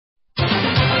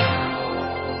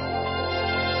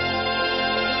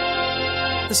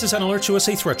This is an Alert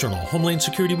USA Threat Journal, Homeland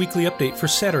Security Weekly Update for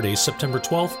Saturday, September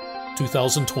 12th,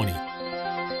 2020.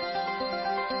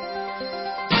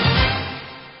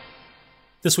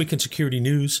 This week in security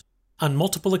news. On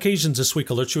multiple occasions this week,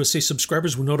 Alert USA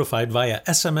subscribers were notified via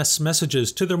SMS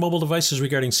messages to their mobile devices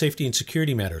regarding safety and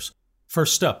security matters.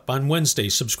 First up, on Wednesday,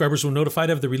 subscribers were notified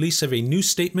of the release of a new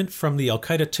statement from the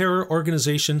Al-Qaeda terror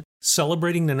organization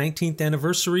celebrating the 19th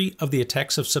anniversary of the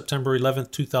attacks of September 11,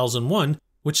 2001,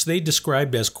 which they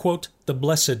described as, quote, the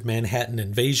blessed Manhattan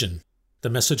invasion. The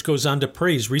message goes on to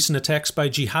praise recent attacks by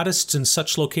jihadists in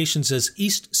such locations as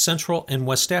East, Central, and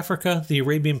West Africa, the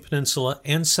Arabian Peninsula,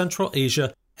 and Central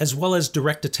Asia, as well as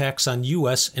direct attacks on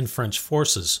U.S. and French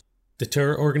forces. The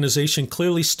terror organization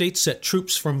clearly states that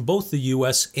troops from both the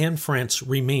U.S. and France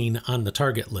remain on the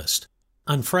target list.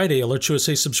 On Friday, Alert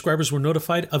USA subscribers were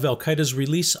notified of Al-Qaeda's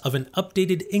release of an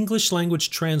updated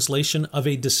English-language translation of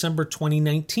a December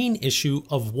 2019 issue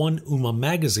of One Ummah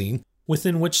magazine,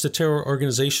 within which the terror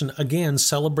organization again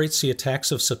celebrates the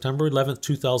attacks of September 11,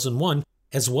 2001,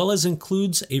 as well as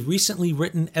includes a recently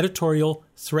written editorial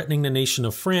threatening the nation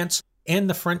of France and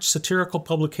the French satirical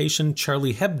publication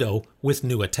Charlie Hebdo with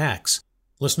new attacks.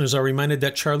 Listeners are reminded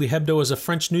that Charlie Hebdo is a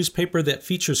French newspaper that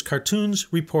features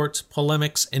cartoons, reports,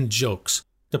 polemics, and jokes.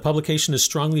 The publication is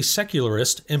strongly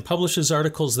secularist and publishes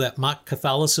articles that mock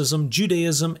Catholicism,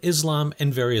 Judaism, Islam,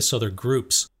 and various other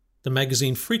groups. The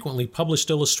magazine frequently published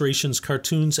illustrations,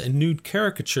 cartoons, and nude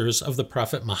caricatures of the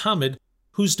Prophet Muhammad,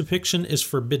 whose depiction is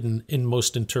forbidden in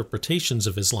most interpretations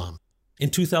of Islam. In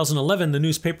 2011, the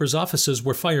newspaper's offices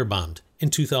were firebombed.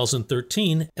 In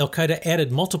 2013, Al-Qaeda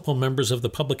added multiple members of the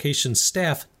publication's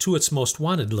staff to its most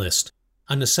wanted list.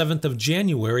 On the 7th of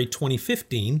January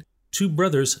 2015, two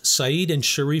brothers, Saeed and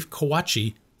Sharif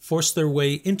Kouachi, forced their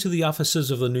way into the offices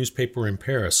of the newspaper in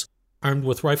Paris. Armed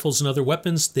with rifles and other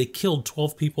weapons, they killed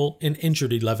 12 people and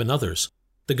injured 11 others.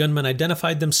 The gunmen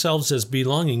identified themselves as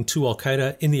belonging to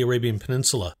Al-Qaeda in the Arabian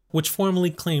Peninsula, which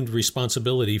formally claimed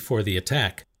responsibility for the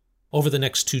attack. Over the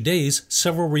next 2 days,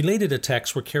 several related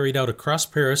attacks were carried out across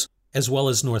Paris as well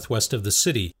as northwest of the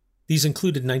city. These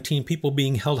included 19 people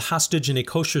being held hostage in a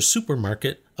kosher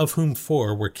supermarket, of whom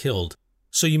 4 were killed.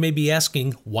 So you may be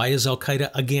asking, why is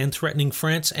Al-Qaeda again threatening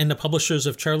France and the publishers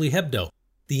of Charlie Hebdo?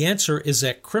 The answer is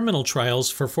that criminal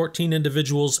trials for 14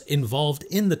 individuals involved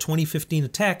in the 2015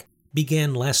 attack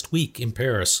began last week in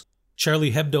Paris.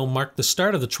 Charlie Hebdo marked the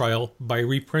start of the trial by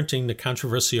reprinting the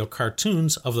controversial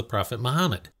cartoons of the Prophet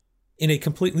Muhammad. In a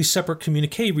completely separate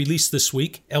communique released this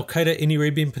week, Al-Qaeda in the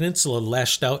Arabian Peninsula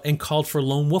lashed out and called for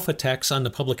lone wolf attacks on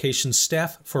the publication's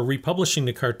staff for republishing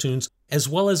the cartoons, as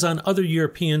well as on other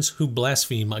Europeans who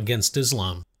blaspheme against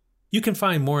Islam. You can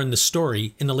find more in the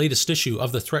story in the latest issue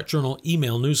of the Threat Journal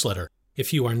email newsletter.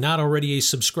 If you are not already a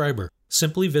subscriber,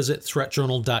 simply visit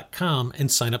threatjournal.com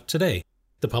and sign up today.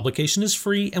 The publication is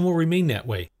free and will remain that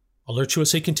way. Alert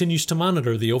USA continues to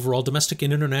monitor the overall domestic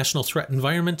and international threat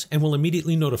environment and will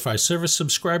immediately notify service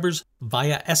subscribers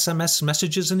via SMS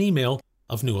messages and email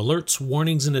of new alerts,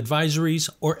 warnings, and advisories,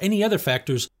 or any other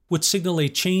factors which signal a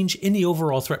change in the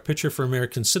overall threat picture for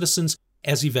American citizens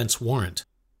as events warrant.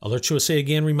 Alert USA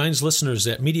again reminds listeners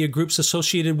that media groups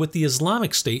associated with the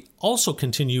Islamic State also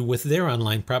continue with their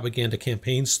online propaganda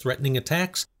campaigns threatening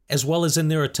attacks, as well as in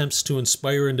their attempts to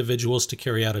inspire individuals to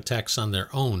carry out attacks on their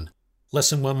own. Less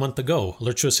than 1 month ago,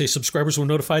 Alert USA subscribers were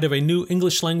notified of a new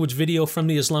English-language video from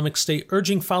the Islamic State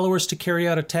urging followers to carry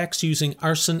out attacks using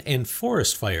arson and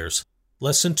forest fires.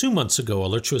 Less than 2 months ago,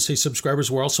 Alert USA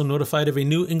subscribers were also notified of a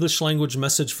new English-language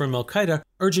message from Al-Qaeda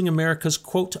urging America's,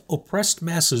 quote, oppressed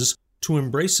masses to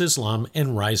embrace Islam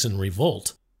and rise in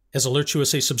revolt. As Alert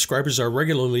USA subscribers are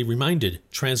regularly reminded,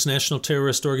 transnational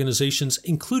terrorist organizations,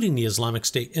 including the Islamic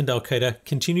State and Al-Qaeda,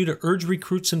 continue to urge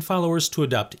recruits and followers to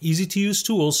adopt easy-to-use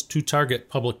tools to target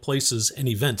public places and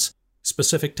events.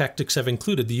 Specific tactics have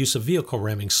included the use of vehicle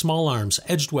ramming, small arms,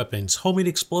 edged weapons, homemade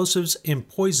explosives, and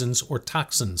poisons or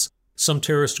toxins. Some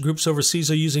terrorist groups overseas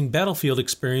are using battlefield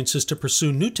experiences to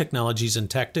pursue new technologies and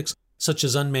tactics, such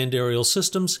as unmanned aerial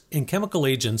systems and chemical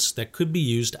agents that could be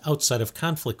used outside of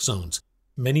conflict zones.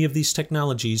 Many of these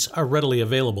technologies are readily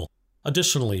available.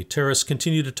 Additionally, terrorists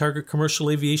continue to target commercial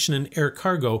aviation and air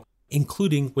cargo,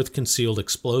 including with concealed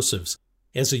explosives.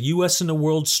 As the U.S. and the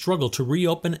world struggle to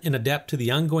reopen and adapt to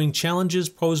the ongoing challenges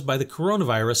posed by the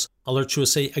coronavirus, Alert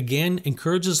USA again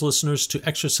encourages listeners to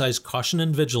exercise caution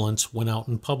and vigilance when out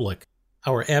in public.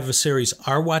 Our adversaries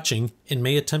are watching and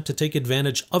may attempt to take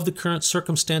advantage of the current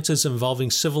circumstances involving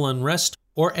civil unrest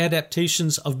or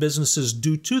adaptations of businesses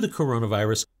due to the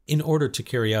coronavirus in order to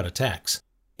carry out attacks.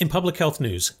 In public health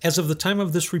news, as of the time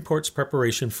of this report's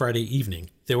preparation Friday evening,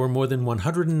 there were more than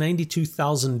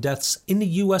 192,000 deaths in the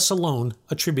U.S. alone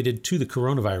attributed to the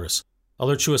coronavirus.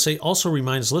 AlertsUSA also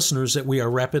reminds listeners that we are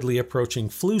rapidly approaching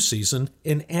flu season,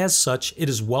 and as such, it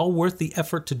is well worth the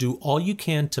effort to do all you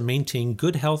can to maintain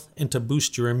good health and to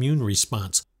boost your immune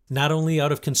response, not only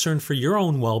out of concern for your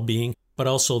own well-being, but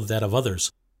also that of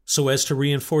others. So as to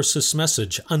reinforce this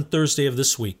message, on Thursday of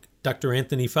this week, Dr.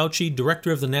 Anthony Fauci,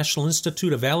 director of the National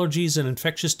Institute of Allergies and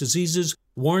Infectious Diseases,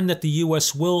 warned that the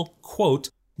U.S. will, quote,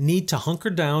 need to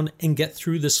hunker down and get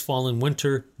through this fall and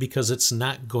winter because it's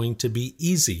not going to be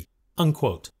easy,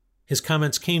 unquote. His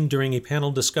comments came during a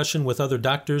panel discussion with other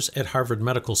doctors at Harvard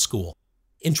Medical School.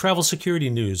 In travel security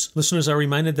news, listeners are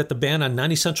reminded that the ban on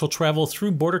non-essential travel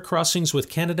through border crossings with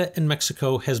Canada and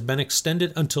Mexico has been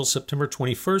extended until September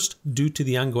 21st due to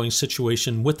the ongoing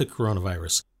situation with the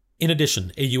coronavirus. In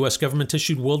addition, a U.S.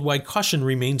 government-issued worldwide caution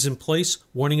remains in place,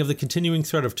 warning of the continuing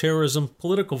threat of terrorism,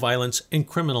 political violence, and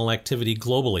criminal activity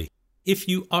globally. If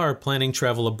you are planning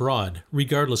travel abroad,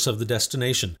 regardless of the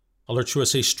destination,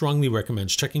 AlertsUSA strongly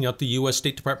recommends checking out the U.S.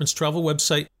 State Department's travel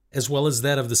website, as well as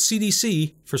that of the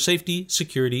CDC for safety,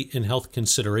 security, and health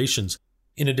considerations.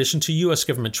 In addition to U.S.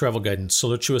 government travel guidance,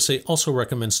 AlertsUSA also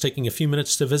recommends taking a few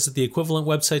minutes to visit the equivalent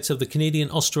websites of the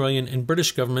Canadian, Australian, and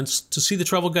British governments to see the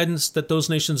travel guidance that those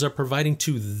nations are providing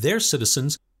to their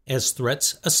citizens, as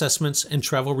threats, assessments, and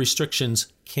travel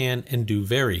restrictions can and do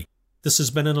vary. This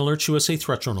has been an AlertsUSA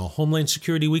Threat Journal Homeland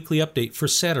Security Weekly Update for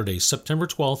Saturday, September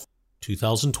 12th,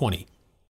 2020.